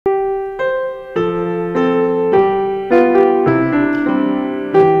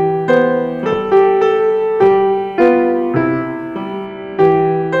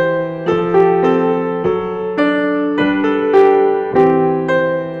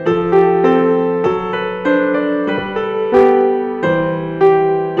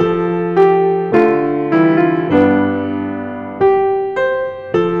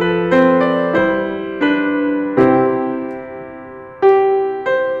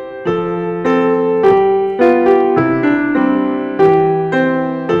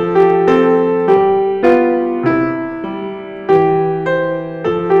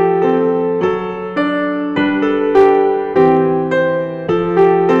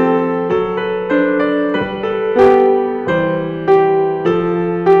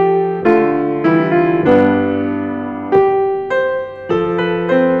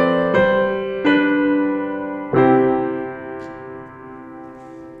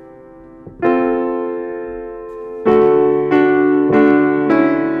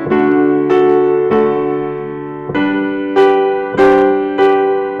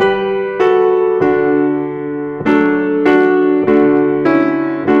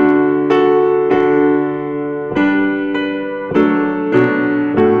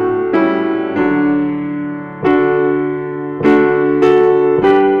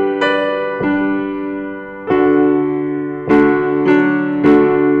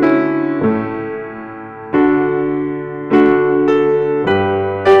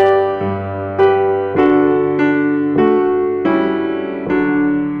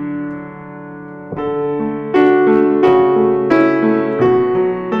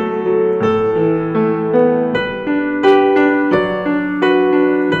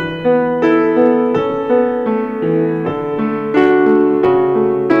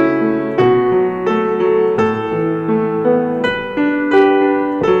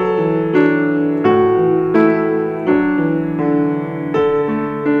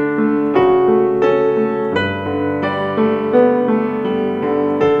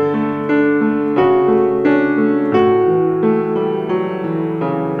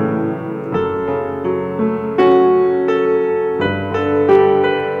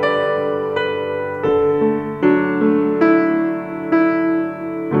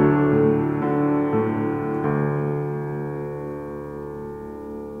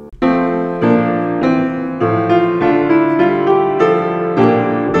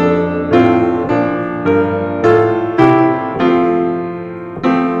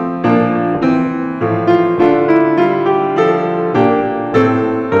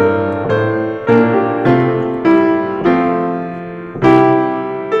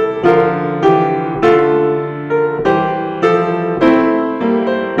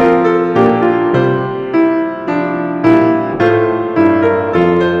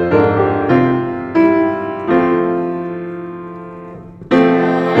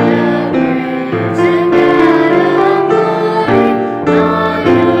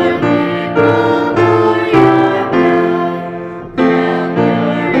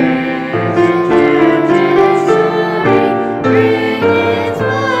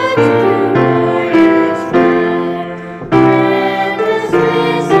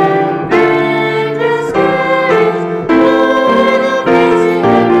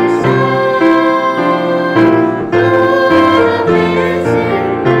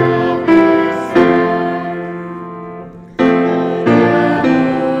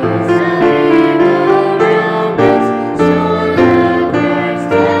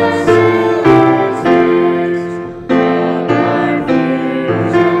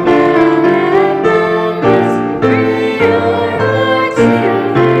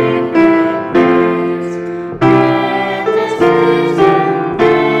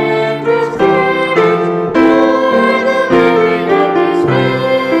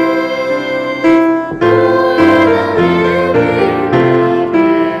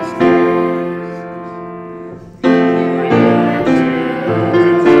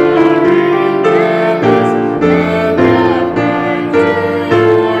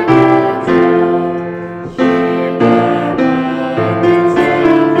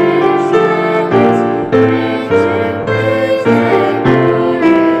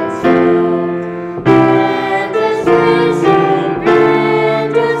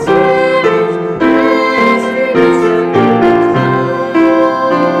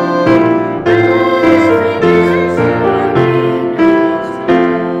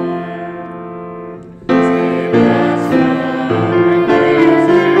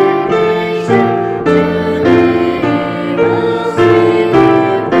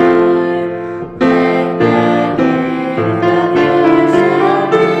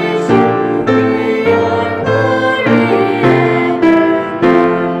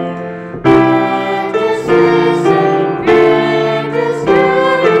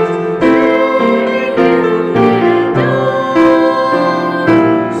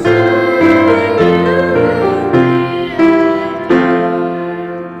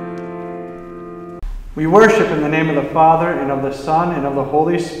worship in the name of the Father, and of the Son, and of the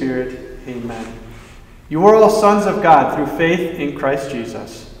Holy Spirit. Amen. You are all sons of God through faith in Christ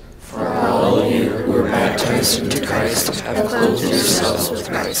Jesus. For all of you who were baptized into Christ have clothed yourselves with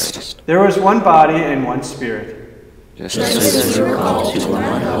Christ. There was one body and one Spirit. Just as you were called to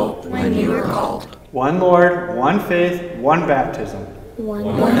one hope when you were called. One Lord, one faith, one baptism. One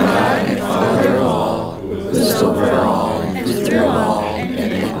God and Father of all, who is over all and through all and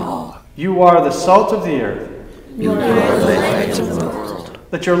in all. You are the salt of the earth. You are the light of the world.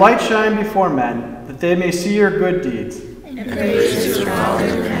 Let your light shine before men, that they may see your good deeds. And praise your Father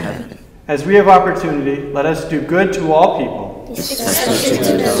in heaven. As we have opportunity, let us do good to all people, especially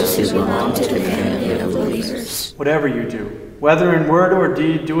to those who belong to the family of believers. Whatever you do, whether in word or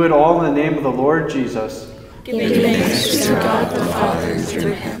deed, do it all in the name of the Lord Jesus. Give thanks to God the Father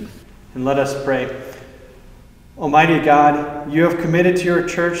through him. And let us pray. Almighty God, you have committed to your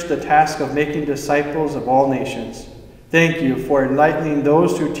church the task of making disciples of all nations. Thank you for enlightening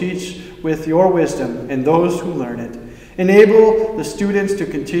those who teach with your wisdom and those who learn it. Enable the students to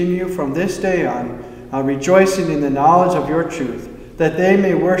continue from this day on, rejoicing in the knowledge of your truth, that they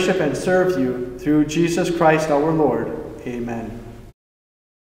may worship and serve you through Jesus Christ our Lord. Amen.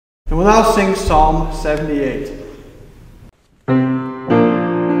 And we'll now sing Psalm 78.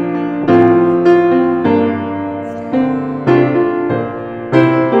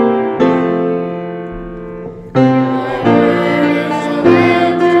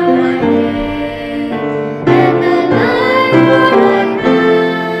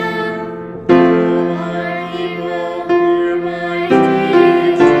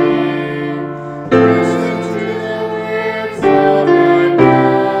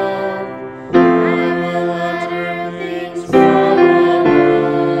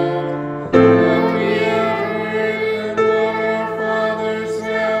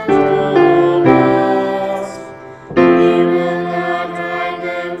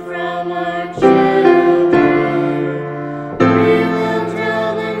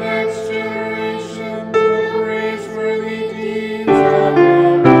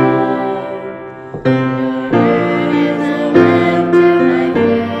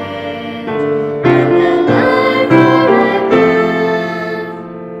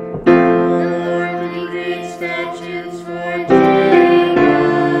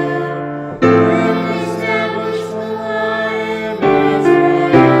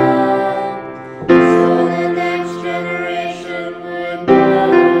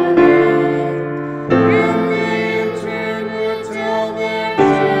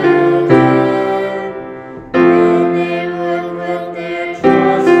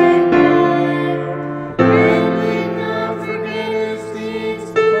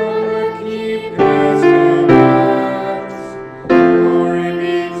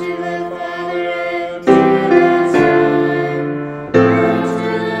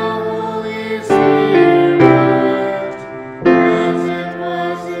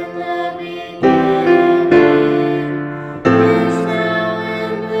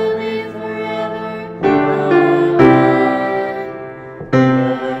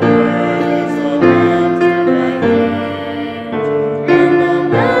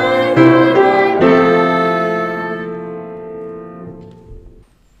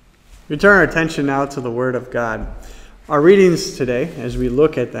 We turn our attention now to the Word of God. Our readings today, as we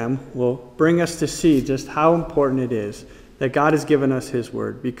look at them, will bring us to see just how important it is that God has given us His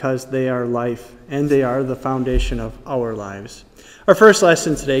Word, because they are life and they are the foundation of our lives. Our first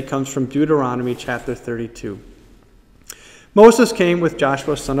lesson today comes from Deuteronomy chapter 32. Moses came with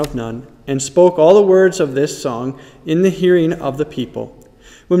Joshua son of Nun and spoke all the words of this song in the hearing of the people.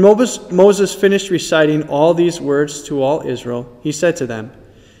 When Moses finished reciting all these words to all Israel, he said to them,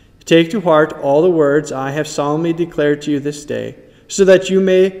 "Take to heart all the words I have solemnly declared to you this day, so that you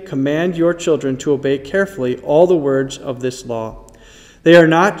may command your children to obey carefully all the words of this law. They are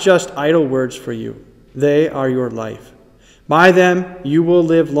not just idle words for you. They are your life. By them you will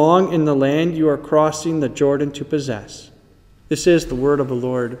live long in the land you are crossing the Jordan to possess." This is the word of the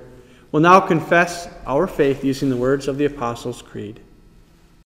Lord. We'll now confess our faith using the words of the Apostles' Creed.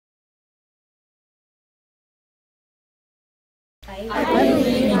 I believe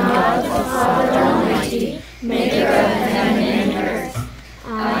in God the Father Almighty, maker of heaven and earth.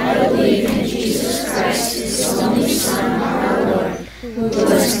 I believe in Jesus Christ, His only Son, our Lord, who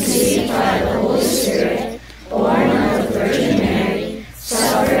was conceived by the Holy Spirit, born of the Virgin Mary,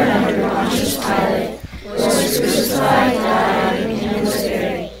 suffered under Pontius Pilate, was crucified, died, and was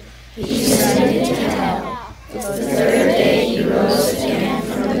buried. He descended into hell. The third day He rose again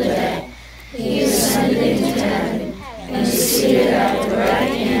from the dead. He ascended into heaven and is seated at the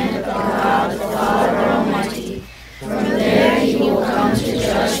right hand of God the Father Almighty.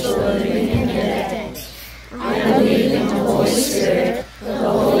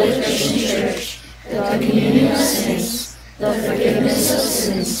 Holy Christian Church, the communion of saints, the forgiveness of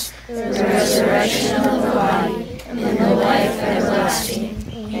sins, the resurrection of the body, and the life everlasting.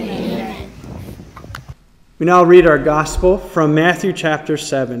 Amen. We now read our gospel from Matthew chapter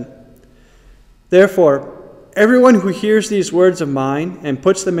 7. Therefore, everyone who hears these words of mine and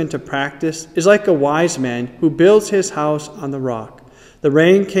puts them into practice is like a wise man who builds his house on the rock. The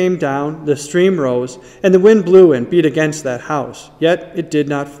rain came down, the stream rose, and the wind blew and beat against that house. Yet it did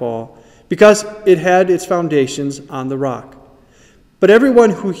not fall, because it had its foundations on the rock. But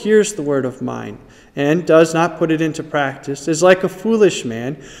everyone who hears the word of mine and does not put it into practice is like a foolish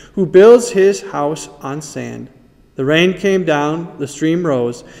man who builds his house on sand. The rain came down, the stream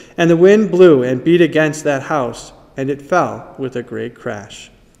rose, and the wind blew and beat against that house, and it fell with a great crash.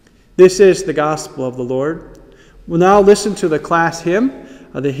 This is the gospel of the Lord. We'll now listen to the class hymn,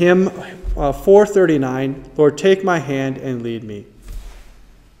 the hymn 439, Lord, Take My Hand and Lead Me.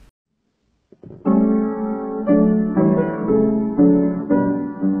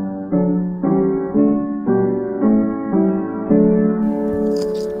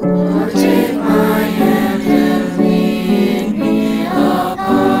 Lord, take my hand and lead me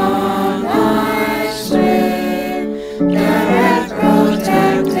upon thy way. Direct,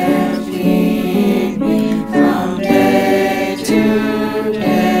 protect, and feed me from day to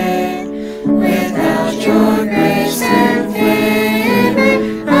day. Without your grace and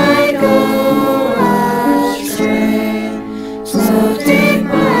favor, I go astray. So take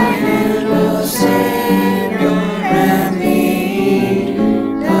my hand, O Savior, and lead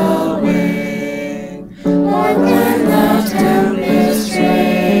the way. Lord, when the tempest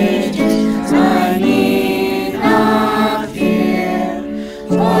rages, I need not fear,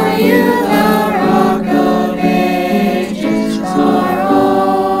 for you, the rock of ages, are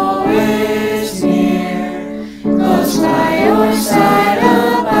always near. Close by your side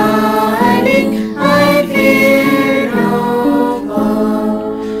abiding, I fear no foe.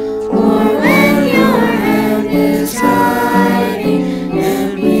 For when your hand is guiding,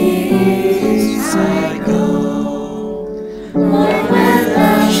 in peace I go. Lord, when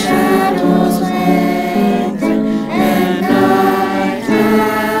the shadows lengthen and night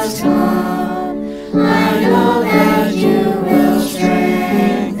has come, I know that you will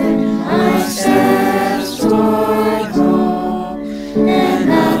strengthen my steps toward home, and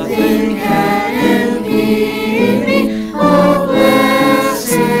nothing can impede me, oh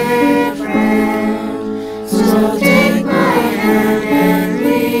blessed friend. So take my hand and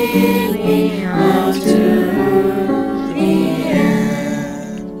lead me unto the end.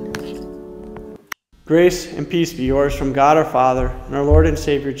 Grace and peace be yours from God our Father and our Lord and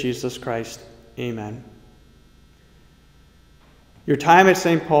Savior Jesus Christ. Amen. Your time at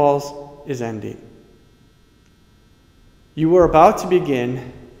St. Paul's is ending. You are about to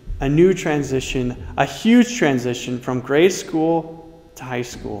begin a new transition, a huge transition from grade school to high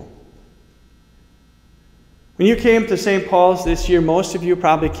school. When you came to St. Paul's this year, most of you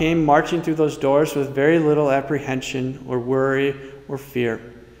probably came marching through those doors with very little apprehension or worry or fear.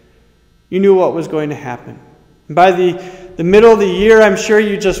 You knew what was going to happen. And by the middle of the year, I'm sure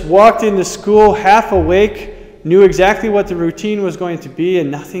you just walked into school half awake, knew exactly what the routine was going to be, and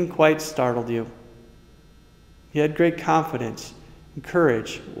nothing quite startled you. You had great confidence and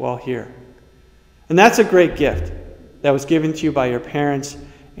courage while here. And that's a great gift that was given to you by your parents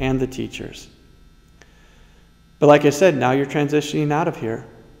and the teachers. But like I said, now you're transitioning out of here,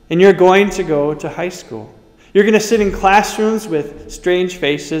 and you're going to go to high school. You're going to sit in classrooms with strange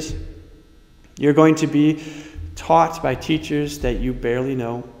faces. You're going to be taught by teachers that you barely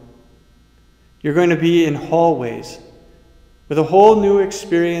know. You're going to be in hallways with a whole new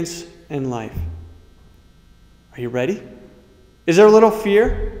experience in life. Are you ready? Is there a little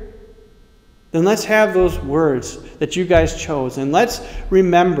fear? Then let's have those words that you guys chose, and let's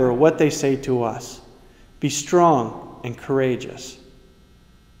remember what they say to us. Be strong and courageous.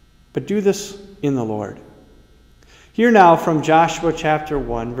 But do this in the Lord. Hear now from Joshua chapter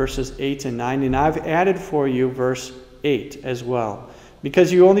 1, verses 8 and 9, and I've added for you verse 8 as well.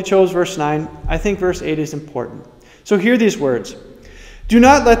 Because you only chose verse 9, I think verse 8 is important. So hear these words. Do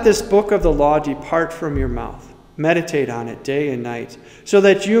not let this book of the law depart from your mouth. Meditate on it day and night, so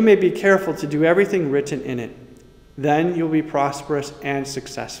that you may be careful to do everything written in it. Then you'll be prosperous and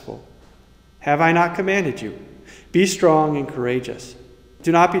successful. Have I not commanded you? Be strong and courageous.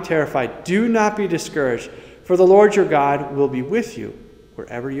 Do not be terrified. Do not be discouraged, for the Lord your God will be with you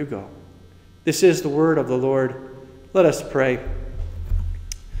wherever you go. This is the word of the Lord. Let us pray.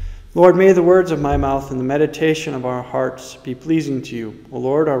 Lord, may the words of my mouth and the meditation of our hearts be pleasing to you, O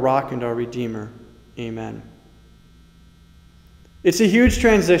Lord, our rock and our redeemer. Amen. It's a huge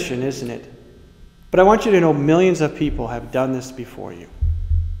transition, isn't it? But I want you to know millions of people have done this before you.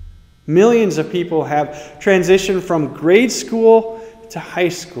 Millions of people have transitioned from grade school to high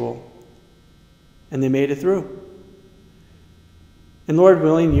school, and they made it through. And Lord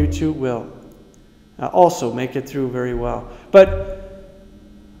willing, you too will also make it through very well. But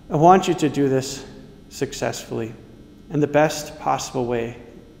I want you to do this successfully. And the best possible way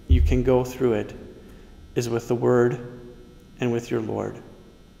you can go through it is with the Word and with your Lord.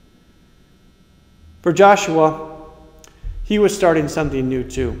 For Joshua, he was starting something new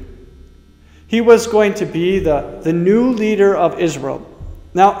too. He was going to be the new leader of Israel.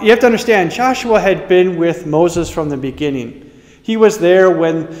 Now, you have to understand, Joshua had been with Moses from the beginning. He was there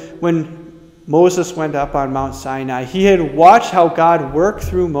when Moses went up on Mount Sinai. He had watched how God worked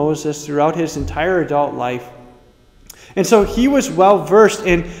through Moses throughout his entire adult life. And so he was well versed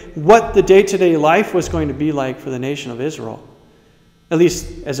in what the day-to-day life was going to be like for the nation of Israel, at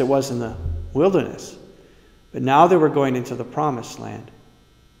least as it was in the wilderness. But now they were going into the promised land.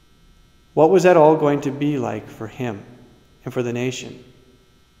 What was that all going to be like for him and for the nation?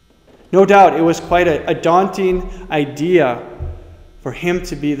 No doubt it was quite a daunting idea for him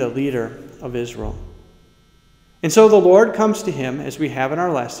to be the leader of Israel. And so the Lord comes to him, as we have in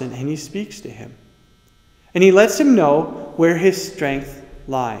our lesson, and he speaks to him. And he lets him know where his strength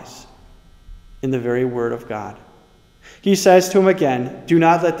lies, in the very word of God. He says to him again, "Do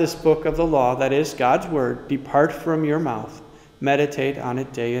not let this book of the law, that is God's word, depart from your mouth. Meditate on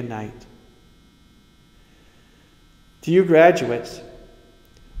it day and night." To you graduates,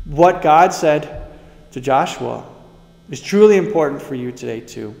 what God said to Joshua is truly important for you today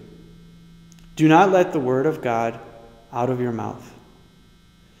too. Do not let the word of God out of your mouth.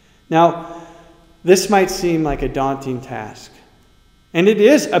 Now, this might seem like a daunting task. And it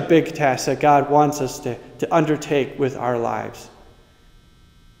is a big task that God wants us to undertake with our lives.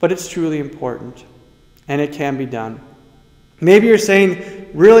 But it's truly important, and it can be done. Maybe you're saying,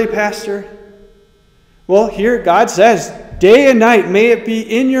 "Really, Pastor?" Well, here God says, day and night, may it be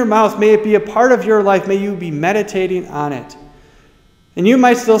in your mouth, may it be a part of your life, may you be meditating on it. And you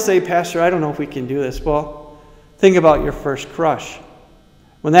might still say, "Pastor, I don't know if we can do this." Well, think about your first crush.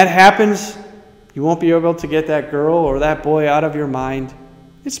 When that happens, you won't be able to get that girl or that boy out of your mind.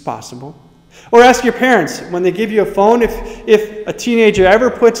 It's possible. Or ask your parents, when they give you a phone, if a teenager ever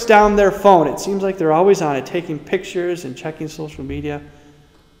puts down their phone, it seems like they're always on it, taking pictures and checking social media.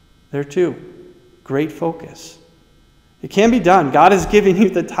 There too, great focus. It can be done. God has given you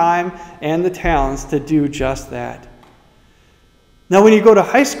the time and the talents to do just that. Now, when you go to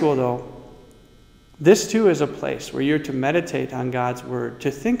high school, though, this too is a place where you're to meditate on God's word,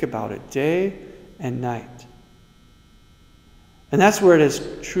 to think about it day and night. And that's where it is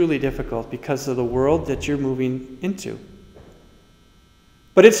truly difficult because of the world that you're moving into.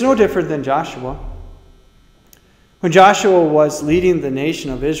 But it's no different than Joshua. When Joshua was leading the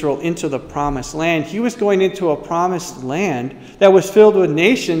nation of Israel into the promised land, he was going into a promised land that was filled with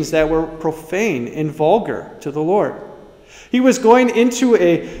nations that were profane and vulgar to the Lord. He was going into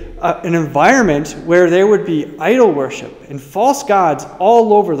an environment where there would be idol worship and false gods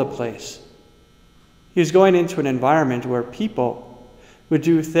all over the place. He was going into an environment where people would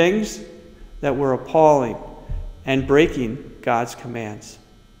do things that were appalling and breaking God's commands.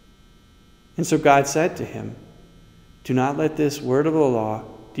 And so God said to him, "Do not let this word of the law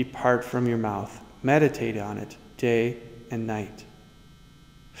depart from your mouth. Meditate on it day and night."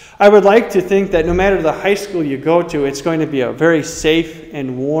 I would like to think that no matter the high school you go to, it's going to be a very safe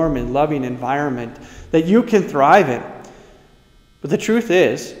and warm and loving environment that you can thrive in. But the truth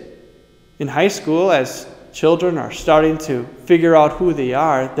is, in high school, as children are starting to figure out who they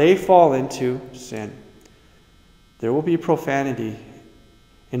are, they fall into sin. There will be profanity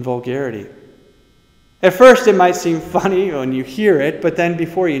and vulgarity. At first, it might seem funny when you hear it, but then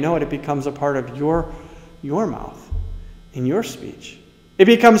before you know it, it becomes a part of your mouth, in your speech. It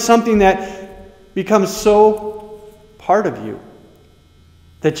becomes something that becomes so part of you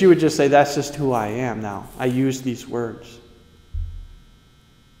that you would just say, "That's just who I am now. I use these words."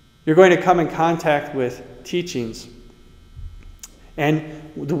 You're going to come in contact with teachings and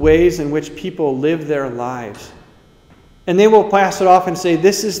the ways in which people live their lives. And they will pass it off and say,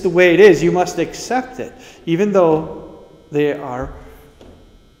 "This is the way it is. You must accept it," even though they are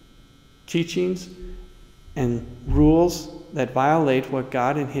teachings and rules that violate what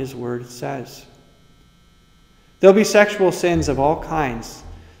God in His Word says. There'll be sexual sins of all kinds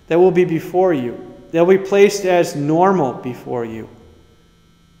that will be before you. They'll be placed as normal before you.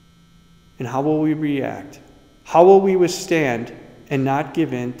 And how will we react? How will we withstand and not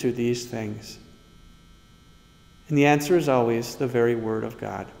give in to these things? And the answer is always the very Word of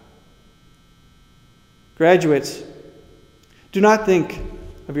God. Graduates, do not think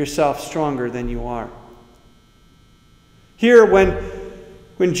of yourself stronger than you are. Here,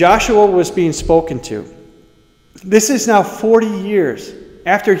 when Joshua was being spoken to, this is now 40 years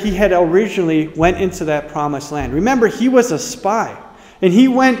after he had originally went into that promised land. Remember, he was a spy. And he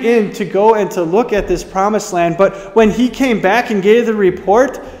went in to go and to look at this promised land. But when he came back and gave the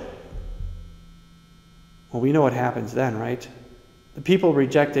report, well, we know what happens then, right? The people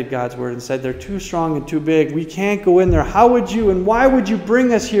rejected God's word and said, they're too strong and too big. We can't go in there. How would you and why would you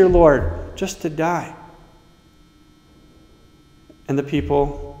bring us here, Lord? Just to die. And the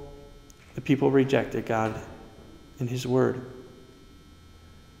people rejected God and his word.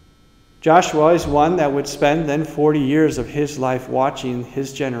 Joshua is one that would spend then 40 years of his life watching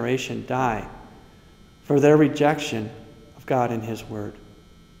his generation die for their rejection of God and his word.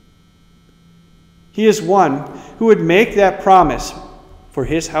 He is one who would make that promise for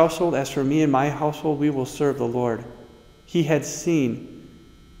his household, as for me and my household, we will serve the Lord. He had seen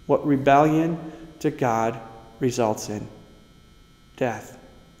what rebellion to God results in: death.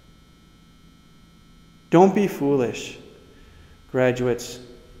 Don't be foolish, graduates.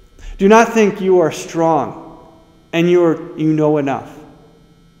 Do not think you are strong and you know enough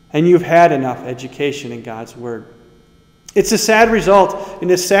and you've had enough education in God's Word. It's a sad result and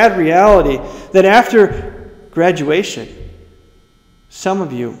a sad reality that after graduation, some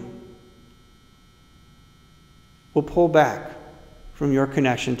of you will pull back from your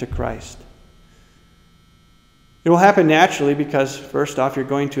connection to Christ. It will happen naturally because, first off, you're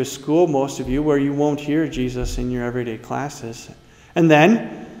going to a school, most of you, where you won't hear Jesus in your everyday classes. And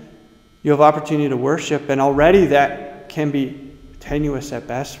then you have opportunity to worship, and already that can be tenuous at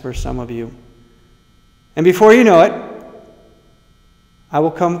best for some of you. And before you know it, I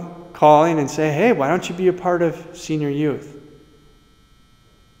will come calling and say, hey, why don't you be a part of senior youth?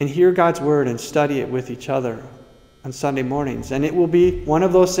 And hear God's word and study it with each other on Sunday mornings. And it will be one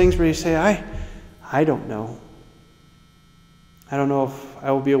of those things where you say, I don't know. I don't know if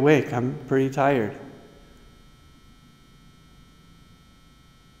I will be awake. I'm pretty tired.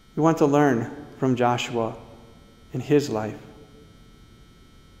 We want to learn from Joshua in his life.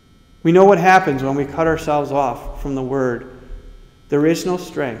 We know what happens when we cut ourselves off from the Word. There is no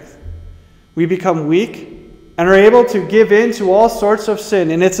strength. We become weak and are able to give in to all sorts of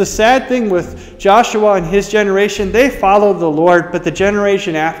sin. And it's a sad thing with Joshua and his generation. They followed the Lord, but the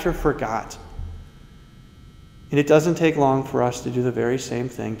generation after forgot. And it doesn't take long for us to do the very same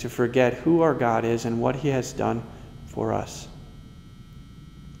thing, to forget who our God is and what He has done for us.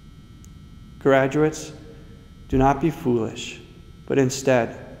 Graduates, do not be foolish, but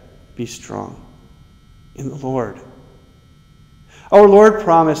instead be strong in the Lord. Our Lord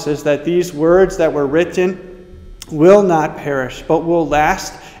promises that these words that were written will not perish, but will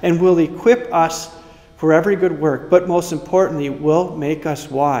last and will equip us for every good work, but most importantly, will make us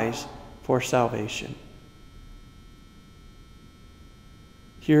wise for salvation.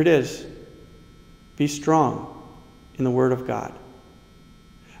 Here it is. Be strong in the Word of God.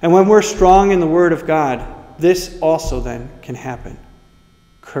 And when we're strong in the Word of God, this also then can happen.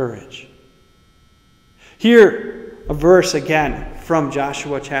 Courage. Here, a verse again from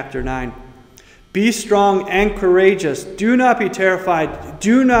Joshua chapter 9. Be strong and courageous. Do not be terrified.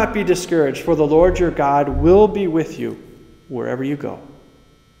 Do not be discouraged, for the Lord your God will be with you wherever you go.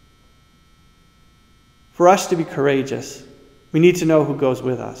 For us to be courageous, we need to know who goes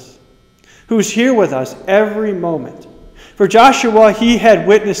with us, who's here with us every moment. For Joshua, he had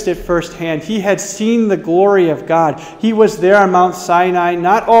witnessed it firsthand. He had seen the glory of God. He was there on Mount Sinai,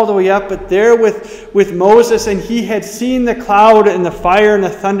 not all the way up, but there with Moses, and he had seen the cloud and the fire and the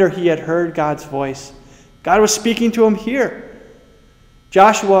thunder. He had heard God's voice. God was speaking to him here.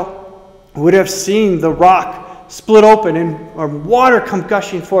 Joshua would have seen the rock split open and water come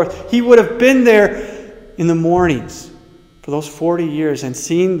gushing forth. He would have been there in the mornings for those 40 years and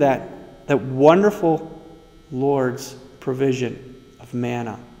seen that wonderful Lord's provision of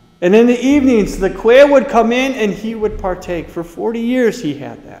manna. And in the evenings, the quail would come in and he would partake. For 40 years he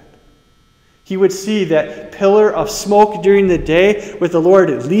had that. He would see that pillar of smoke during the day with the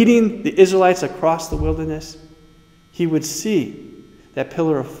Lord leading the Israelites across the wilderness. He would see that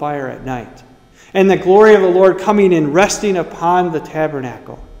pillar of fire at night and the glory of the Lord coming and resting upon the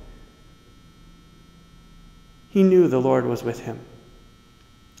tabernacle. He knew the Lord was with him.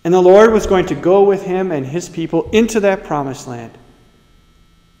 And the Lord was going to go with him and his people into that promised land.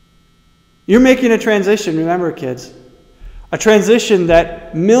 You're making a transition, remember, kids. A transition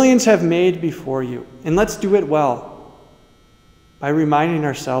that millions have made before you. And let's do it well by reminding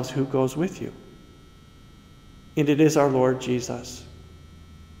ourselves who goes with you. and it is our Lord Jesus.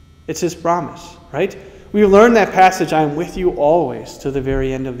 It's his promise, right? We learn that passage, I am with you always to the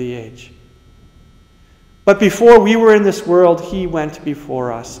very end of the age. But before we were in this world, he went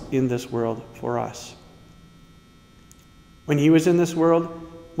before us in this world for us. When he was in this world,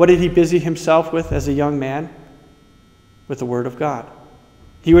 what did he busy himself with as a young man? With the Word of God.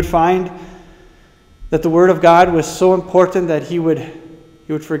 He would find that the Word of God was so important that he would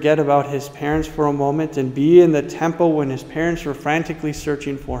forget about his parents for a moment and be in the temple when his parents were frantically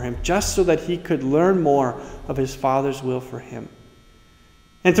searching for him, just so that he could learn more of his Father's will for him.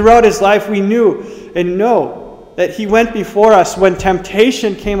 And throughout his life, we knew and know that he went before us when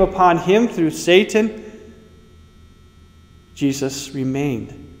temptation came upon him through Satan. Jesus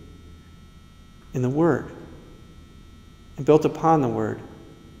remained in the Word and built upon the Word.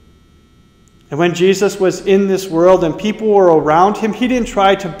 And when Jesus was in this world and people were around him, he didn't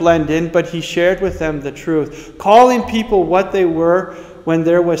try to blend in, but he shared with them the truth, calling people what they were when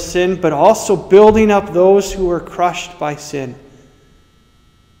there was sin, but also building up those who were crushed by sin.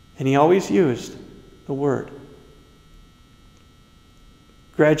 And he always used the Word.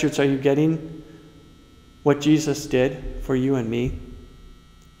 Graduates, are you getting what Jesus did for you and me?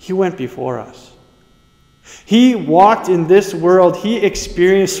 He went before us. He walked in this world. He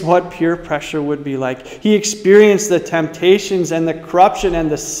experienced what peer pressure would be like. He experienced the temptations and the corruption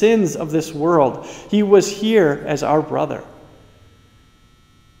and the sins of this world. He was here as our brother.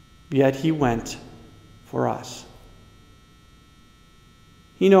 Yet he went for us.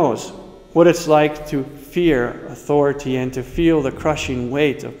 He knows what it's like to fear authority and to feel the crushing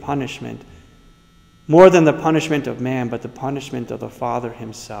weight of punishment. More than the punishment of man, but the punishment of the Father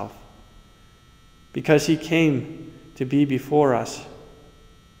himself. Because he came to be before us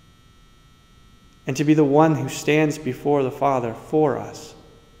and to be the one who stands before the Father for us.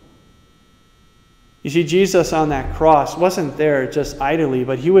 You see, Jesus on that cross wasn't there just idly,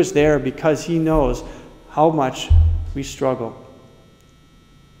 but he was there because he knows how much we struggle.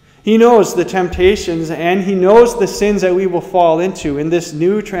 He knows the temptations and he knows the sins that we will fall into in this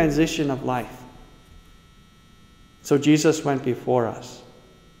new transition of life. So Jesus went before us.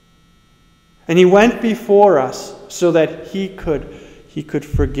 And he went before us so that he could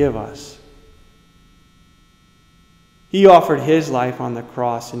forgive us. He offered his life on the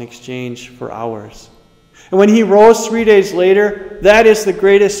cross in exchange for ours. And when he rose 3 days later, that is the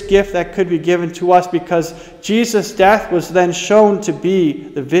greatest gift that could be given to us, because Jesus' death was then shown to be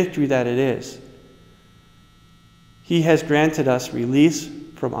the victory that it is. He has granted us release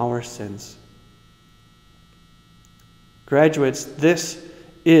from our sins. Graduates, this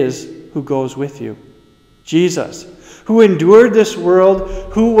is who goes with you. Jesus, who endured this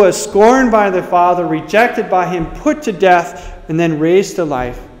world, who was scorned by the Father, rejected by him, put to death, and then raised to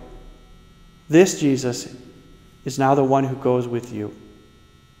life. This Jesus is now the one who goes with you.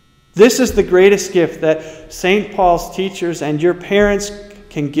 This is the greatest gift that St. Paul's teachers and your parents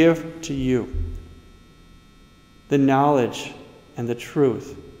can give to you. The knowledge and the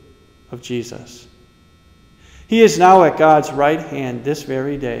truth of Jesus. He is now at God's right hand this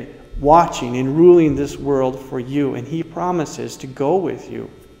very day, watching and ruling this world for you, and he promises to go with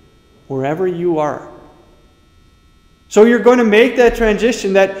you wherever you are. So you're going to make that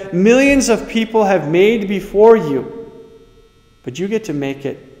transition that millions of people have made before you, but you get to make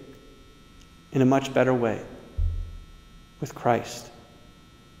it in a much better way with Christ,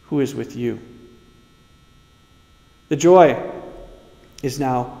 who is with you. The joy is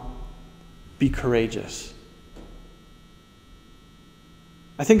now, be courageous.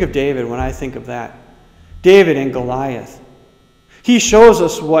 I think of David when I think of that. David and Goliath. He shows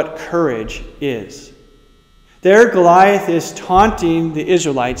us what courage is. There Goliath is taunting the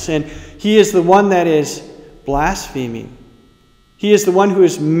Israelites, and he is the one that is blaspheming. He is the one who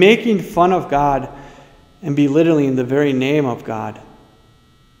is making fun of God and belittling the very name of God.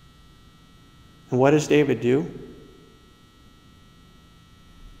 And what does David do?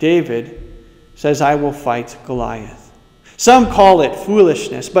 David says, I will fight Goliath. Some call it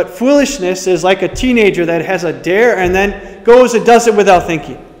foolishness, but foolishness is like a teenager that has a dare and then goes and does it without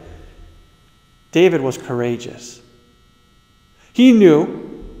thinking. David was courageous. He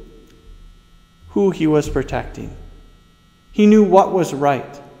knew who he was protecting. He knew what was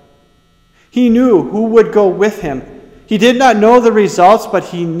right. He knew who would go with him. He did not know the results, but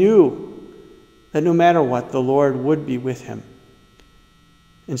he knew that no matter what, the Lord would be with him.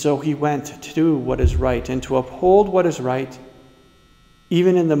 And so he went to do what is right and to uphold what is right,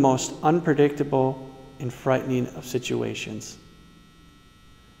 even in the most unpredictable and frightening of situations.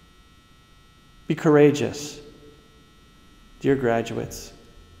 Be courageous, dear graduates.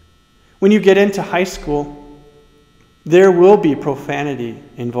 When you get into high school, There will be profanity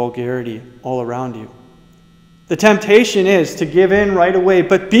and vulgarity all around you. The temptation is to give in right away,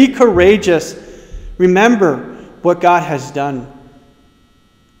 but be courageous. Remember what God has done,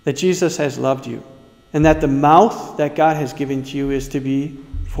 that Jesus has loved you, and that the mouth that God has given to you is to be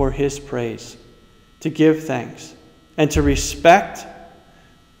for his praise, to give thanks, and to respect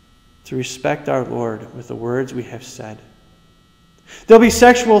our Lord with the words we have said. There'll be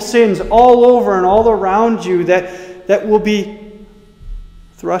sexual sins all over and all around you that will be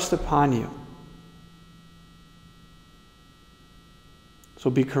thrust upon you. So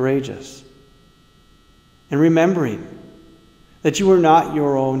be courageous. And remembering that you were not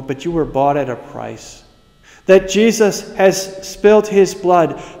your own, but you were bought at a price. That Jesus has spilled his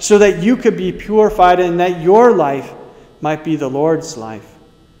blood so that you could be purified and that your life might be the Lord's life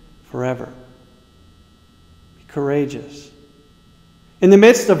forever. Be courageous. In the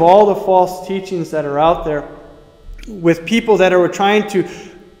midst of all the false teachings that are out there, with people that are trying to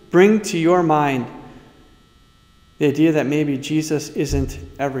bring to your mind the idea that maybe Jesus isn't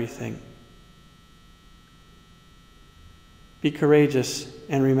everything, be courageous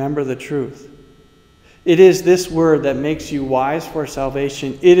and remember the truth. It is this word that makes you wise for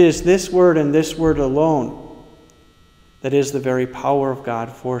salvation. It is this word and this word alone that is the very power of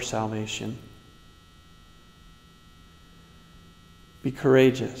God for salvation. Be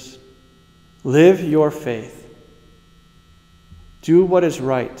courageous. Live your faith. Do what is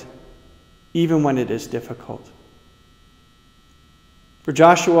right, even when it is difficult. For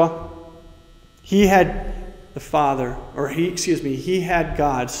Joshua, he had he had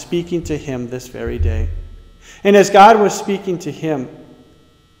God speaking to him this very day. And as God was speaking to him,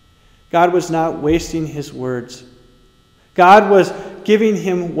 God was not wasting his words. God was giving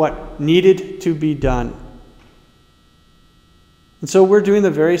him what needed to be done. And so we're doing the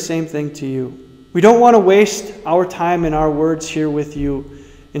very same thing to you. We don't want to waste our time and our words here with you.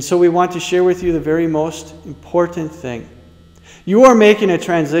 And so we want to share with you the very most important thing. You are making a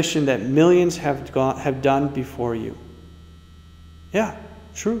transition that millions have done before you. Yeah,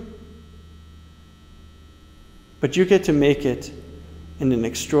 true. But you get to make it in an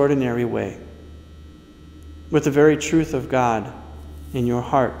extraordinary way, with the very truth of God in your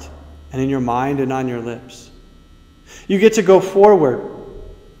heart and in your mind and on your lips. You get to go forward.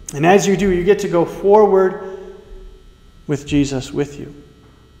 And as you do, you get to go forward with Jesus with you.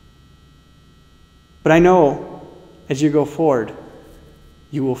 But I know as you go forward,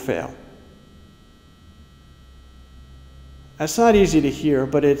 you will fail. That's not easy to hear,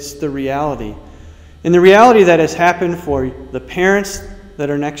 but it's the reality. And the reality that has happened for the parents that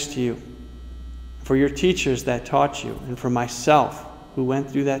are next to you, for your teachers that taught you, and for myself who went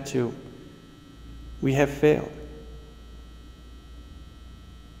through that too. We have failed.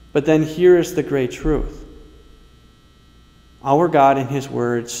 But then here is the great truth. Our God in his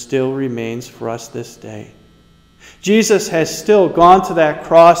word still remains for us this day. Jesus has still gone to that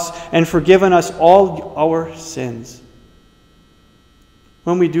cross and forgiven us all our sins.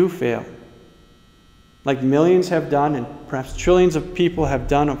 When we do fail, like millions have done and perhaps trillions of people have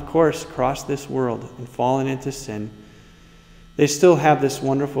done, of course, across this world and fallen into sin, they still have this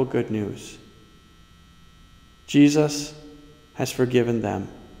wonderful good news. Jesus has forgiven them.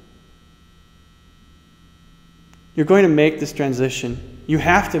 You're going to make this transition. You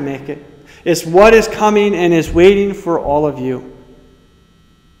have to make it. It's what is coming and is waiting for all of you.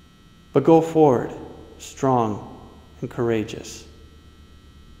 But go forward, strong and courageous,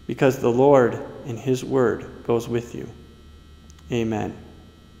 because the Lord in his word goes with you. Amen.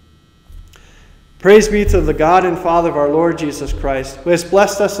 Praise be to the God and Father of our Lord Jesus Christ, who has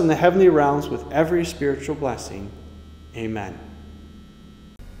blessed us in the heavenly realms with every spiritual blessing. Amen.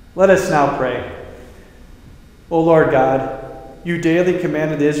 Let us now pray. O Lord God, you daily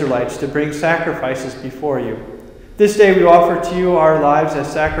commanded the Israelites to bring sacrifices before you. This day we offer to you our lives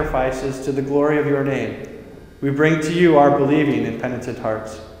as sacrifices to the glory of your name. We bring to you our believing and penitent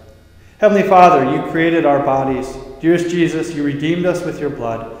hearts. Heavenly Father, you created our bodies. Dearest Jesus, you redeemed us with your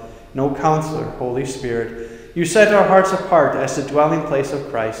blood. And O Counselor, Holy Spirit, you set our hearts apart as the dwelling place of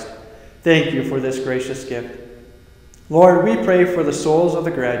Christ. Thank you for this gracious gift. Lord, we pray for the souls of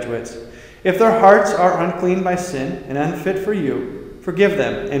the graduates. If their hearts are unclean by sin and unfit for you, forgive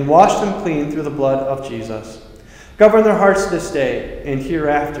them and wash them clean through the blood of Jesus. Govern their hearts this day and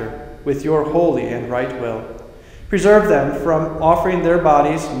hereafter with your holy and right will. Preserve them from offering their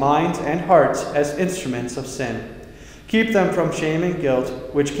bodies, minds, and hearts as instruments of sin. Keep them from shame and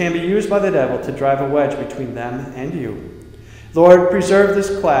guilt, which can be used by the devil to drive a wedge between them and you. Lord, preserve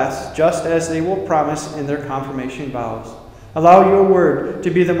this class just as they will promise in their confirmation vows. Allow your word to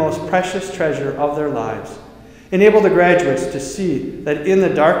be the most precious treasure of their lives. Enable the graduates to see that in the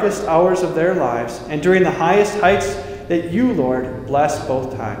darkest hours of their lives and during the highest heights that you, Lord, bless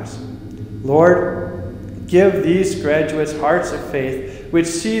both times. Lord, give these graduates hearts of faith which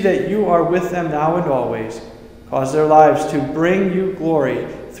see that you are with them now and always. Cause their lives to bring you glory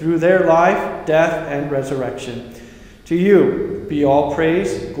through their life, death, and resurrection. To you be all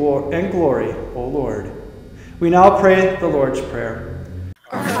praise and glory, O Lord. We now pray the Lord's Prayer.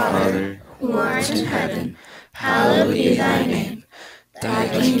 Our Father, who art in heaven, hallowed be thy name. Thy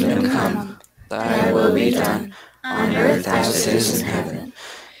kingdom come, thy will be done, on earth as it is in heaven.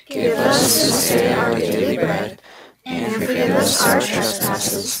 Give us this day our daily bread, and forgive us our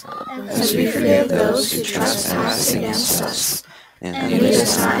trespasses, as we forgive those who trespass against us. And lead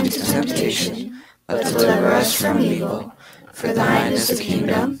us not into temptation, but deliver us from evil. For thine is the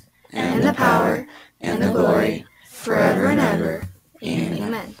kingdom, and the power, and the glory, forever and ever.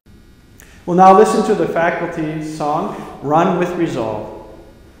 Amen. We'll now listen to the faculty song, Run with Resolve.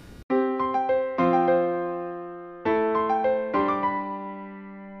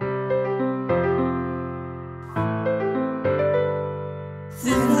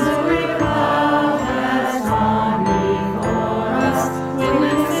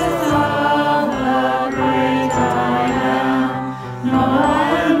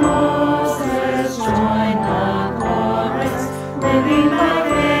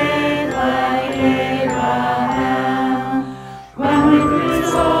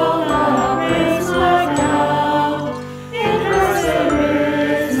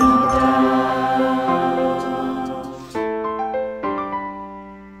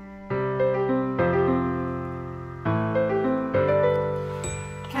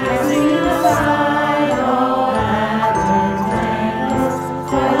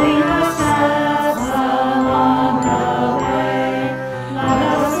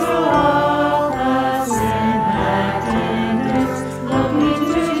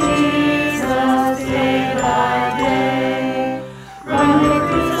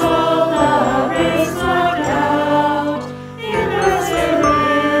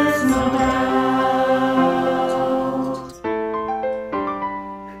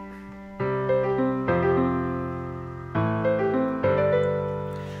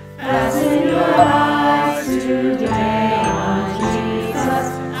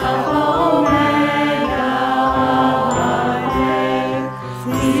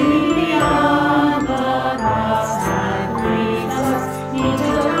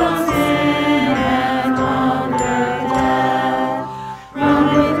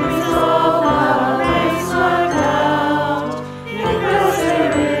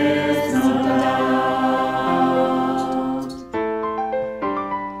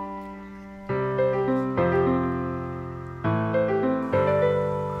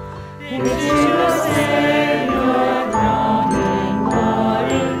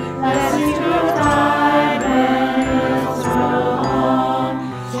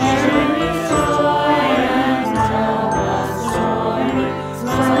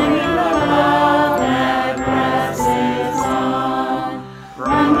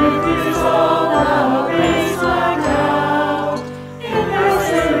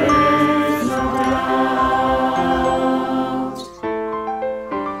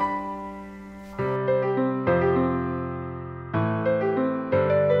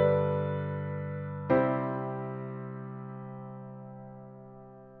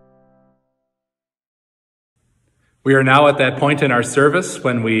 We are now at that point in our service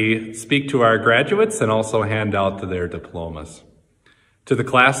when we speak to our graduates and also hand out their diplomas. To the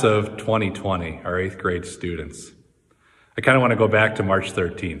class of 2020, our 8th grade students, I kind of want to go back to March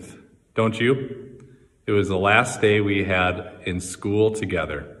 13th, don't you? It was the last day we had in school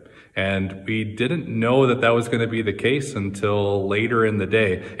together, and we didn't know that that was going to be the case until later in the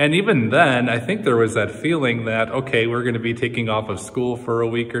day. And even then, I think there was that feeling that, okay, we're going to be taking off of school for a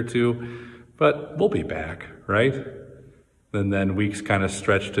week or two, but we'll be back, right? And then weeks kind of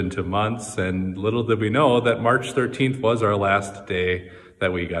stretched into months, and little did we know that March 13th was our last day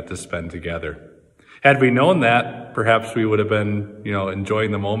that we got to spend together. Had we known that, perhaps we would have been,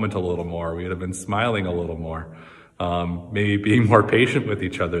 enjoying the moment a little more. We would have been smiling a little more, maybe being more patient with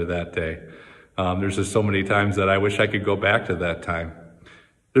each other that day. There's just so many times that I wish I could go back to that time.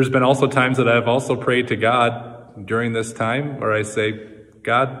 There's been also times that I've also prayed to God during this time where I say,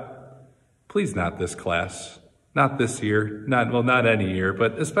 God, please not this class, not this year, not any year,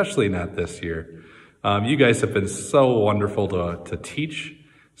 but especially not this year. You guys have been so wonderful to teach,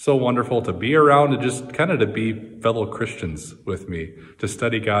 so wonderful to be around, and just kind of to be fellow Christians with me, to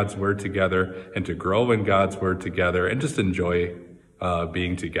study God's Word together and to grow in God's Word together and just enjoy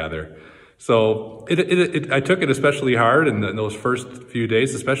being together. So I took it especially hard in those first few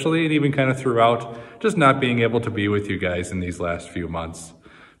days, especially, and even kind of throughout, just not being able to be with you guys in these last few months.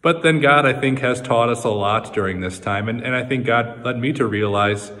 But then God, I think, has taught us a lot during this time. And I think God led me to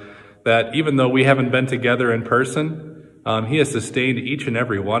realize that even though we haven't been together in person, he has sustained each and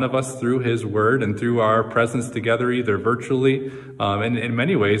every one of us through his word and through our presence together, either virtually. And in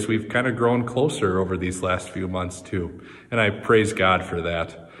many ways, we've kind of grown closer over these last few months too. And I praise God for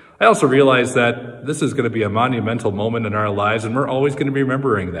that. I also realize that this is going to be a monumental moment in our lives, and we're always going to be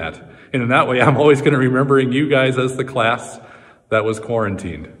remembering that. And in that way, I'm always going to be remembering you guys as the class that was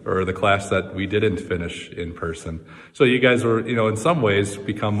quarantined, or the class that we didn't finish in person. So you guys were, in some ways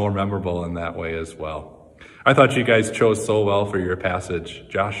become more memorable in that way as well. I thought you guys chose so well for your passage,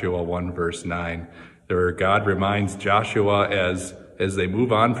 Joshua 1 verse 9, where God reminds Joshua as they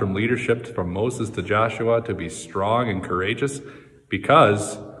move on from leadership from Moses to Joshua to be strong and courageous,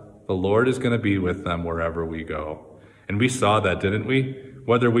 because the Lord is going to be with them wherever we go. And we saw that, didn't we?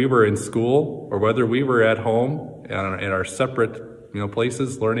 Whether we were in school or whether we were at home in our separate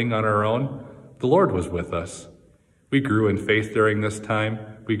places learning on our own, the Lord was with us. We grew in faith during this time.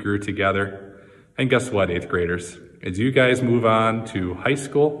 We grew together. And guess what, 8th graders? As you guys move on to high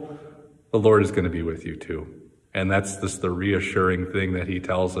school, the Lord is going to be with you too. And that's just the reassuring thing that he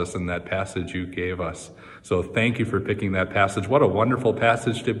tells us in that passage you gave us. So thank you for picking that passage. What a wonderful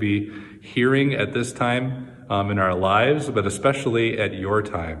passage to be hearing at this time in our lives, but especially at your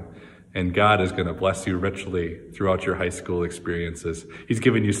time. And God is going to bless you richly throughout your high school experiences. He's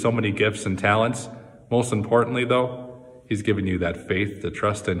given you so many gifts and talents. Most importantly, though, he's given you that faith to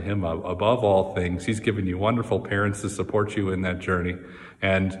trust in him above all things. He's given you wonderful parents to support you in that journey,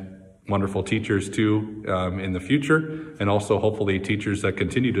 and wonderful teachers too in the future, and also hopefully teachers that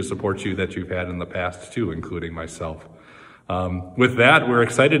continue to support you that you've had in the past too, including myself. With that, we're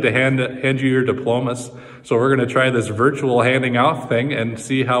excited to hand you your diplomas. So we're going to try this virtual handing out thing and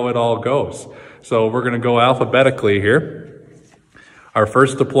see how it all goes. So we're going to go alphabetically here. Our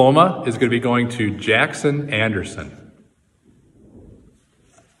first diploma is going to be going to Jackson Anderson.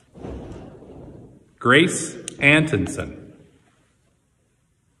 Grace Antonson.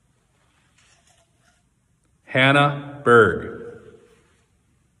 Hannah Berg.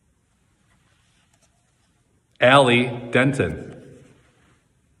 Allie Denton.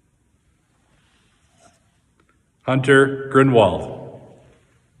 Hunter Grunwald.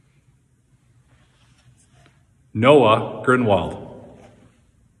 Noah Grunwald.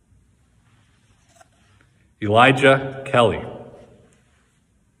 Elijah Kelly.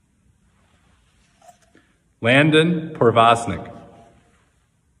 Landon Porvosnik.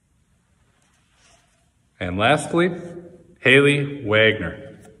 And lastly, Haley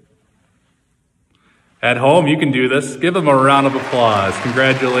Wagner. At home, you can do this. Give them a round of applause.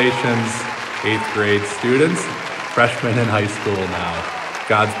 Congratulations, 8th grade students, freshmen in high school now.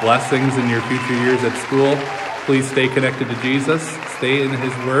 God's blessings in your future years at school. Please stay connected to Jesus, stay in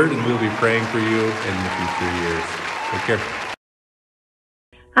his word, and we'll be praying for you in the future years. Take care.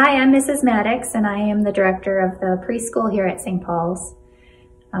 Hi, I'm Mrs. Maddox, and I am the director of the preschool here at St. Paul's.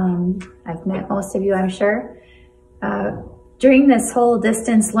 I've met most of you, I'm sure. During this whole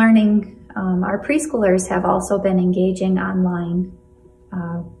distance learning, our preschoolers have also been engaging online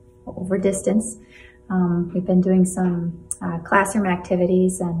over distance. We've been doing some classroom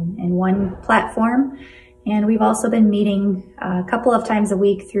activities and one platform, and we've also been meeting a couple of times a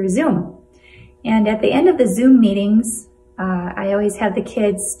week through Zoom. And at the end of the Zoom meetings, I always have the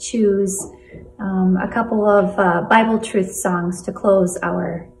kids choose a couple of Bible truth songs to close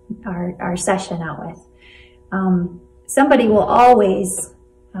our session out with. Somebody will always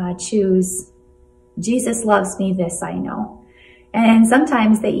choose "Jesus Loves Me, This I Know," and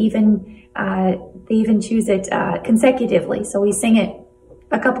sometimes they even choose it consecutively. So we sing it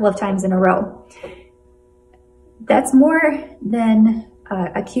a couple of times in a row. That's more than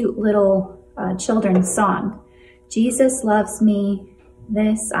a cute little children's song. Jesus loves me,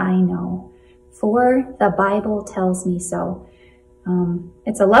 this I know, for the Bible tells me so.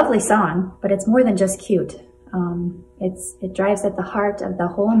 It's a lovely song, but it's more than just cute. It drives at the heart of the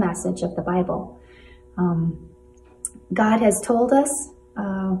whole message of the Bible. God has told us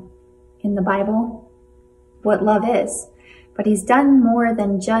in the Bible what love is, but he's done more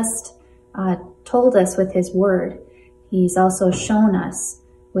than just told us with his word. He's also shown us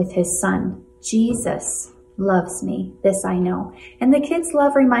with his son. Jesus loves me, this I know. And the kids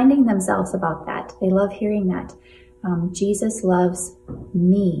love reminding themselves about that. They love hearing that. Jesus loves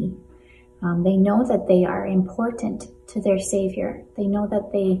me. They know that they are important to their Savior. They know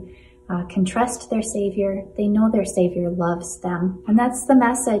that they can trust their Savior. They know their Savior loves them. And that's the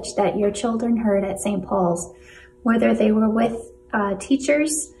message that your children heard at St. Paul's, whether they were with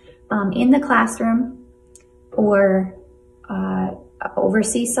teachers in the classroom or over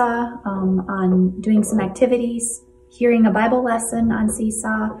Seesaw on doing some activities, hearing a Bible lesson on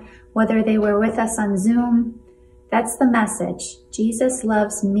Seesaw, whether they were with us on Zoom. That's the message. Jesus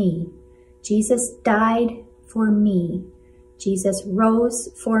loves me. Jesus died for me. Jesus rose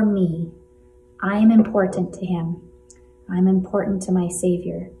for me. I am important to him. I'm important to my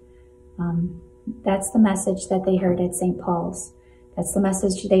Savior. That's the message that they heard at St. Paul's. That's the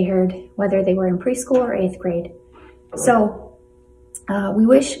message they heard whether they were in preschool or 8th grade. So we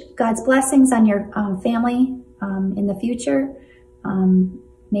wish God's blessings on your family in the future.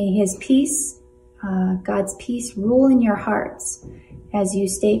 May his peace, God's peace, rule in your hearts as you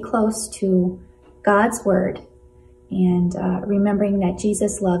stay close to God's word and remembering that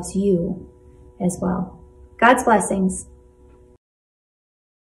Jesus loves you as well. God's blessings.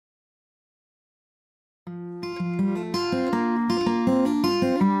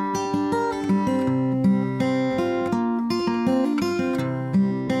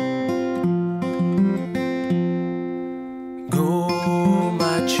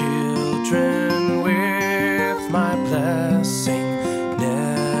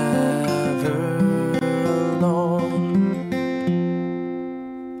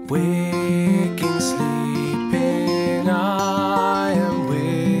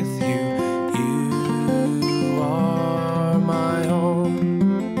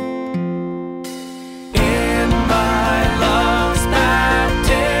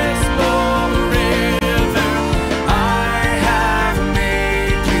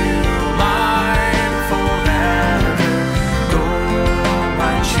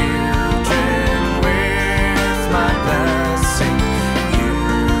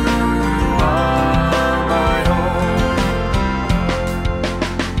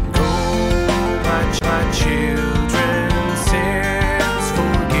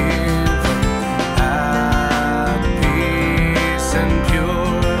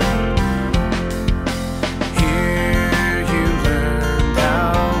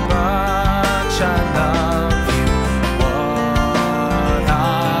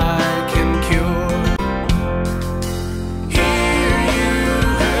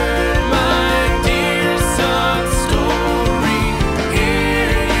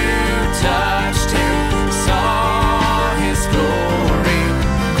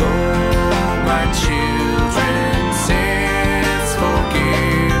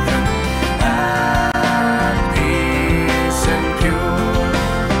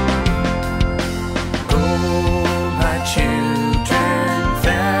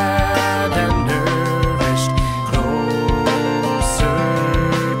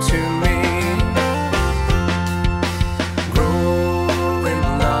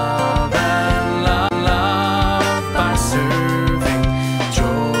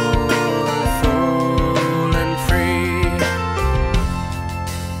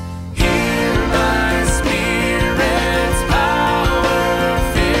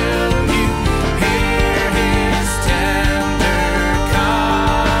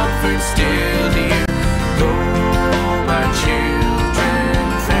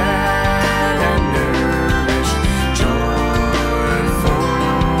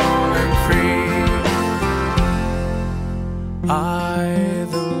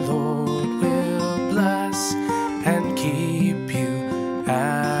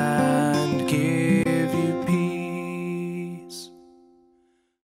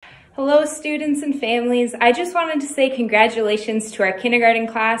 Hello students and families. I just wanted to say congratulations to our kindergarten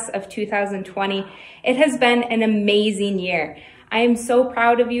class of 2020. It has been an amazing year. I am so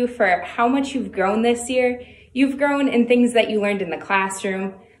proud of you for how much you've grown this year. You've grown in things that you learned in the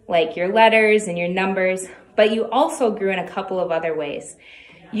classroom, like your letters and your numbers, but you also grew in a couple of other ways.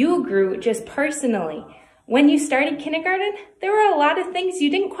 You grew just personally. When you started kindergarten, there were a lot of things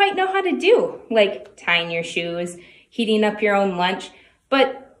you didn't quite know how to do, like tying your shoes, heating up your own lunch,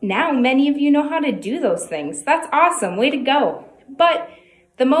 but now many of you know how to do those things. That's awesome, way to go. But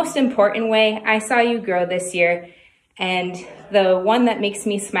the most important way I saw you grow this year, and the one that makes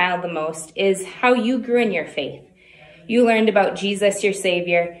me smile the most, is how you grew in your faith. You learned about Jesus, your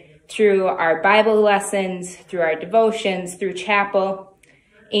Savior, through our Bible lessons, through our devotions, through chapel.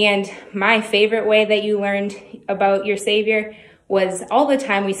 And my favorite way that you learned about your Savior was all the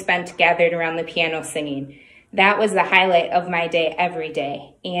time we spent gathered around the piano singing. That was the highlight of my day every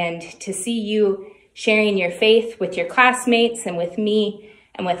day. And to see you sharing your faith with your classmates and with me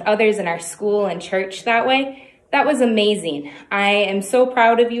and with others in our school and church that way, That was amazing. I am so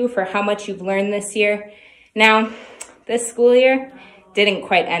proud of you for how much you've learned this year. Now, this school year didn't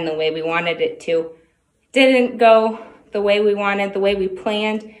quite end the way we wanted it to. Didn't go the way we wanted, the way we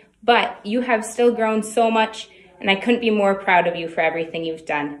planned, but you have still grown so much, and I couldn't be more proud of you for everything you've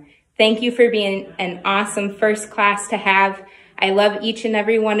done. Thank you for being an awesome first class to have. I love each and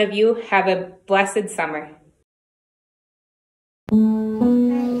every one of you. Have a blessed summer.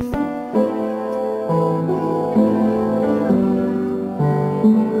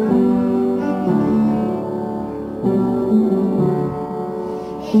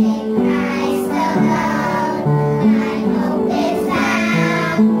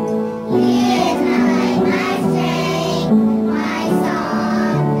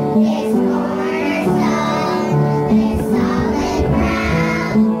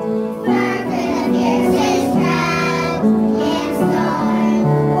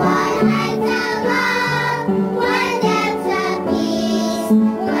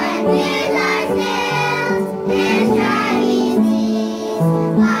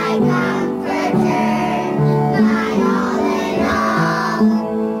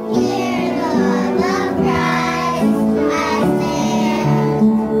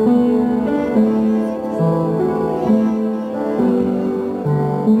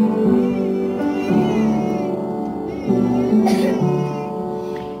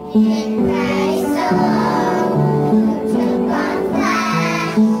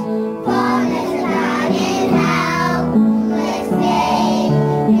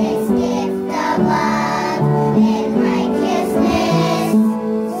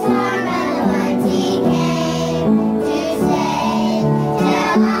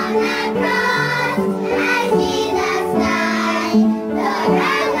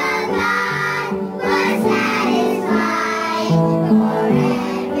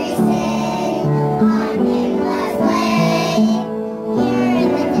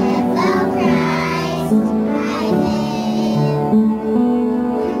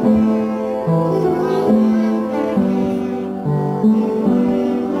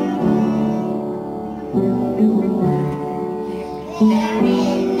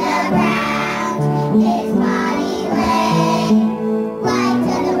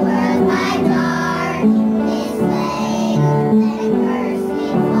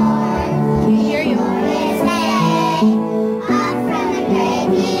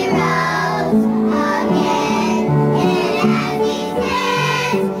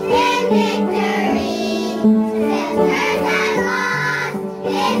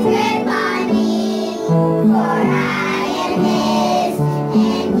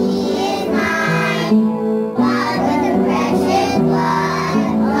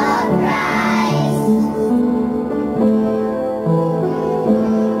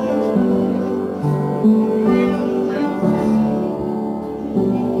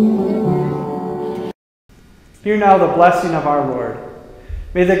 Hear now the blessing of our Lord.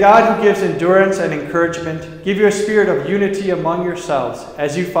 May the God who gives endurance and encouragement give you a spirit of unity among yourselves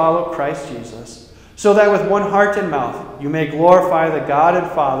as you follow Christ Jesus, so that with one heart and mouth you may glorify the God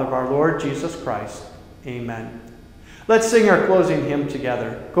and Father of our Lord Jesus Christ. Amen. Let's sing our closing hymn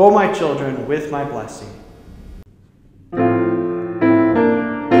together. Go, my children, with my blessing.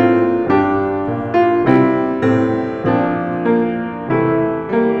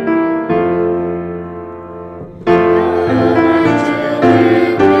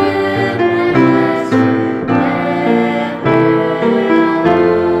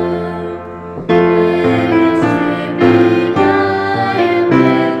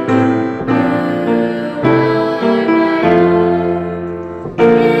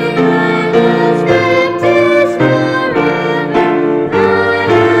 Strength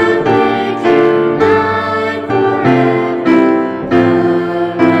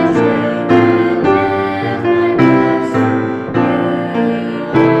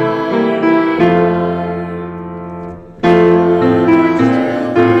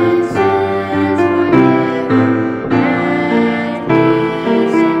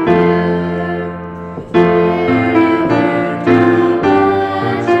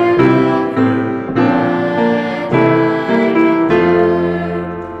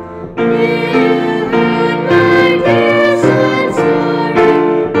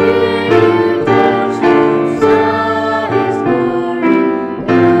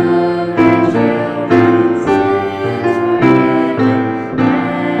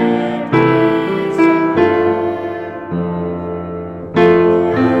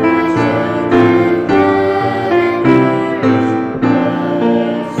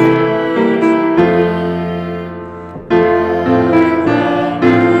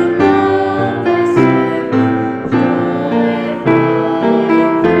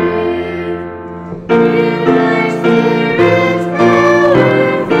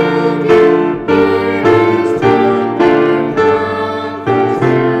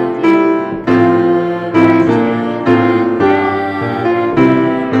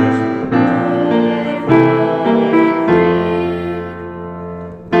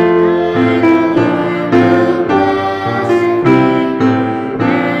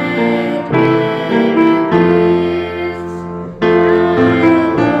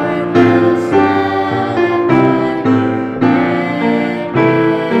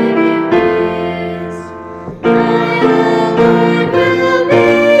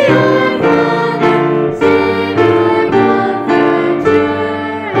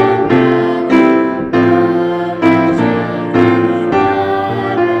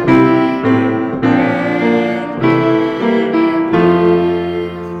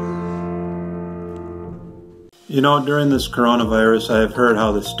You know, during this coronavirus, I have heard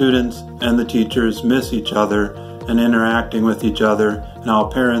how the students and the teachers miss each other and interacting with each other, and how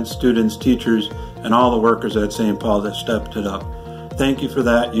parents, students, teachers, and all the workers at St. Paul's have stepped it up. Thank you for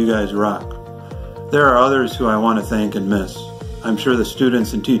that. You guys rock. There are others who I want to thank and miss. I'm sure the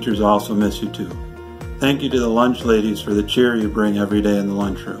students and teachers also miss you too. Thank you to the lunch ladies for the cheer you bring every day in the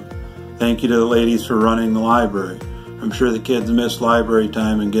lunchroom. Thank you to the ladies for running the library. I'm sure the kids miss library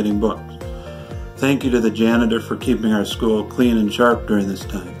time and getting books. Thank you to the janitor for keeping our school clean and sharp during this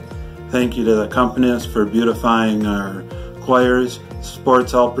time. Thank you to the accompanists for beautifying our choirs,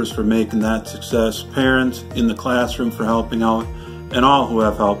 sports helpers for making that success, parents in the classroom for helping out, and all who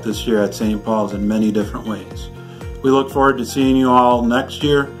have helped this year at St. Paul's in many different ways. We look forward to seeing you all next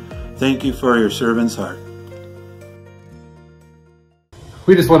year. Thank you for your servant's heart.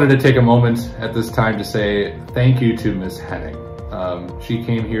 We just wanted to take a moment at this time to say thank you to Ms. Henning. She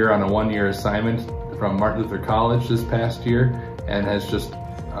came here on a one-year assignment from Martin Luther College this past year and has just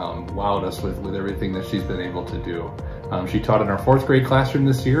wowed us with everything that she's been able to do. She taught in our 4th grade classroom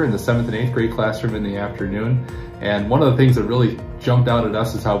this year, in the 7th and 8th grade classroom in the afternoon. And one of the things that really jumped out at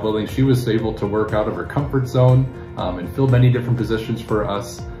us is how willing she was able to work out of her comfort zone and fill many different positions for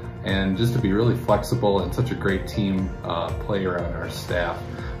us, and just to be really flexible and such a great team player on our staff.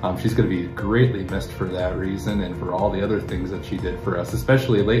 She's going to be greatly missed for that reason and for all the other things that she did for us,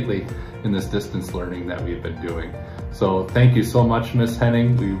 especially lately in this distance learning that we've been doing. So thank you so much, Ms.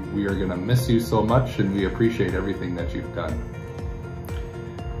 Henning. We are going to miss you so much, and we appreciate everything that you've done.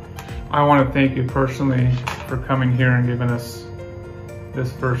 I want to thank you personally for coming here and giving us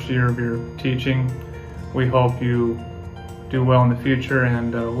this first year of your teaching. We hope you do well in the future,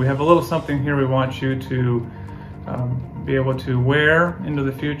 and we have a little something here we want you to be able to wear into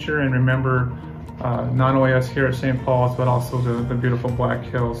the future and remember not only us here at St. Paul's, but also the beautiful Black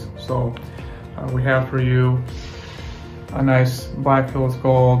Hills. So we have for you a nice Black Hills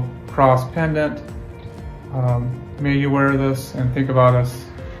Gold cross pendant. May you wear this and think about us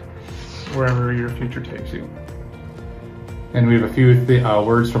wherever your future takes you. And we have a few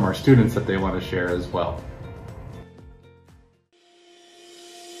words from our students that they want to share as well.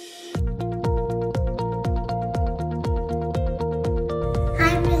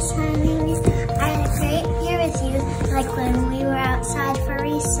 Hi, Miss Henning. I had a great year with you, like when we were outside for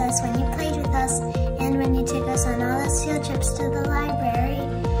recess, when you played with us, and when you took us on all those field trips to the library.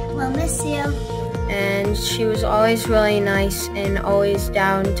 We'll miss you. And she was always really nice and always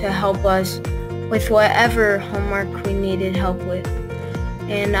down to help us with whatever homework we needed help with.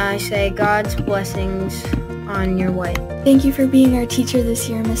 And I say God's blessings on your way. Thank you for being our teacher this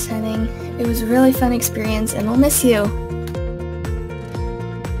year, Miss Henning. It was a really fun experience, and we'll miss you.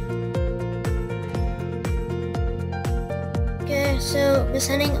 Okay, so Miss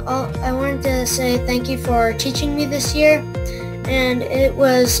Henning, I wanted to say thank you for teaching me this year. And it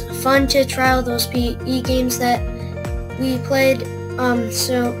was fun to try all those PE games that we played.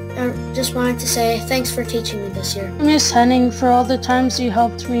 So I just wanted to say thanks for teaching me this year. Miss Henning, for all the times you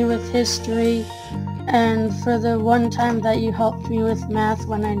helped me with history, and for the one time that you helped me with math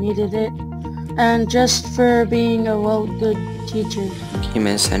when I needed it, and just for being a good teacher. Thank you,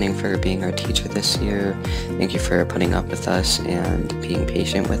 Miss Henning, for being our teacher this year. Thank you for putting up with us and being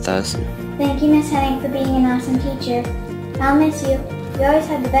patient with us. Thank you, Miss Henning, for being an awesome teacher. I'll miss you. You always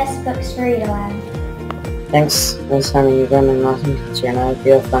have the best books for read aloud. Thanks, Miss Henning. You've been an awesome teacher, and I hope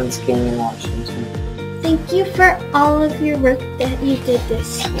you have fun skiing in Washington. Thank you for all of your work that you did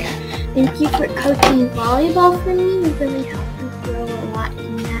this year. Thank you for coaching volleyball for me. You really helped me grow a lot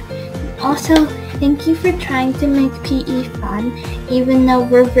in that. And also, thank you for trying to make PE fun, even though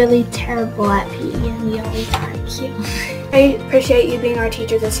we're really terrible at PE and we always argue. I appreciate you being our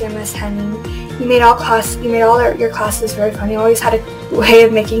teacher this year, Miss Henning. You made all your classes very fun. You always had a way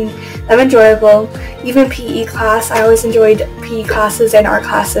of making them enjoyable. Even PE class, I always enjoyed PE classes and art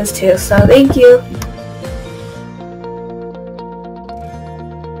classes too. So thank you.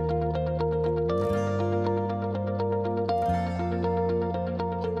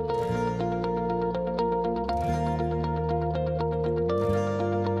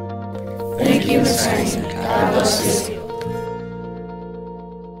 Thank you, Miss Henning. God bless you.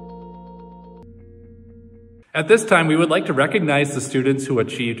 At this time, we would like to recognize the students who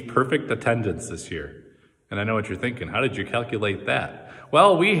achieved perfect attendance this year. And I know what you're thinking, how did you calculate that?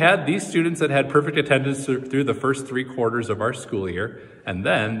 Well, we had these students that had perfect attendance through the first 3 quarters of our school year, and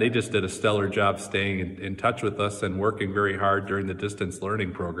then they just did a stellar job staying in touch with us and working very hard during the distance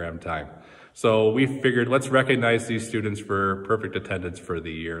learning program time. So we figured, let's recognize these students for perfect attendance for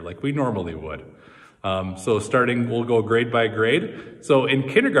the year like we normally would. So starting, we'll go grade by grade. So in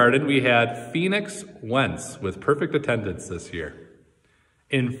kindergarten, we had Phoenix Wentz with perfect attendance this year.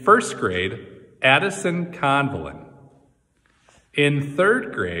 In first grade, Addison Convalin. In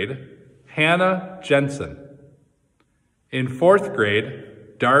third grade, Hannah Jensen. In fourth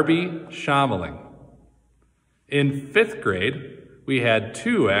grade, Darby Schamaling. In fifth grade, we had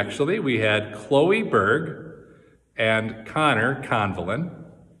two actually. We had Chloe Berg and Connor Convalin.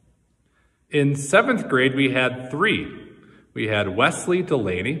 In seventh grade, we had three. We had Wesley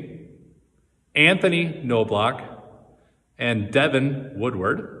Delaney, Anthony Knobloch, and Devin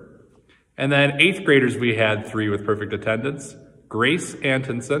Woodward. And then eighth graders, we had three with perfect attendance: Grace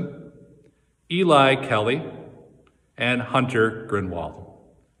Antonson, Eli Kelly, and Hunter Grinwald.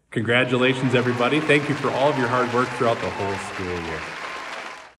 Congratulations, everybody. Thank you for all of your hard work throughout the whole school year.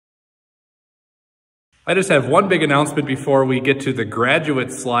 I just have one big announcement before we get to the graduate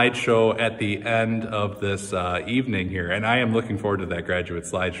slideshow at the end of this evening here, and I am looking forward to that graduate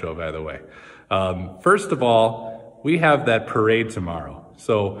slideshow, by the way. First of all, we have that parade tomorrow,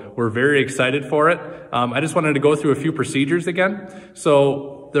 so we're very excited for it. I just wanted to go through a few procedures again.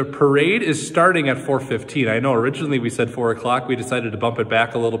 So the parade is starting at 4:15. I know originally we said 4 o'clock. We decided to bump it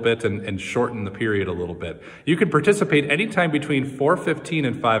back a little bit and shorten the period a little bit. You can participate anytime between 4:15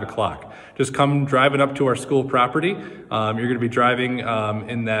 and 5 o'clock. Just come driving up to our school property. You're going to be driving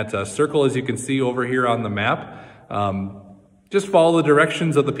in that circle, as you can see over here on the map. Just follow the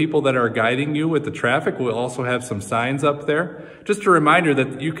directions of the people that are guiding you with the traffic. We'll also have some signs up there. Just a reminder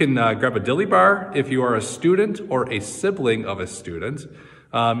that you can grab a dilly bar if you are a student or a sibling of a student.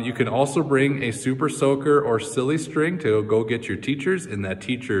 You can also bring a super soaker or silly string to go get your teachers in that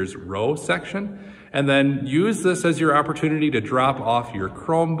teachers row section. And then use this as your opportunity to drop off your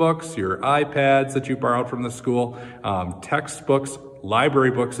Chromebooks, your iPads that you borrowed from the school, textbooks,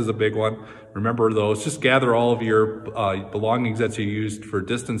 library books is a big one. Remember those. Just gather all of your belongings that you used for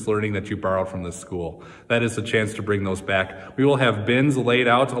distance learning that you borrowed from the school. That is a chance to bring those back. We will have bins laid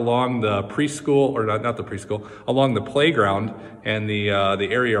out along the preschool, or not the preschool, along the playground and the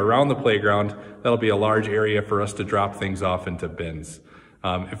area around the playground. That'll be a large area for us to drop things off into bins.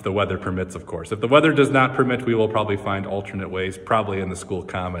 If the weather permits, of course. If the weather does not permit, we will probably find alternate ways, probably in the school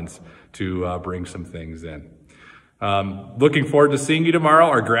commons, to bring some things in. Looking forward to seeing you tomorrow.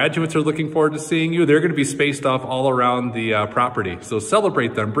 Our graduates are looking forward to seeing you. They're going to be spaced off all around the property. So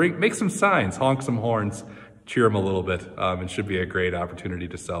celebrate them. Make some signs, honk some horns, cheer them a little bit. It should be a great opportunity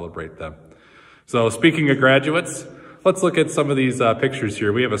to celebrate them. So speaking of graduates, let's look at some of these pictures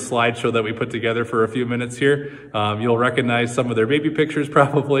here. We have a slideshow that we put together for a few minutes here. You'll recognize some of their baby pictures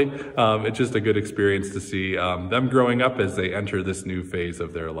probably. It's just a good experience to see them growing up as they enter this new phase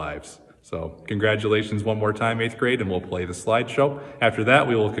of their lives. So congratulations one more time, 8th grade, and we'll play the slideshow. After that,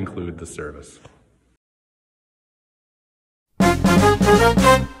 we will conclude the service.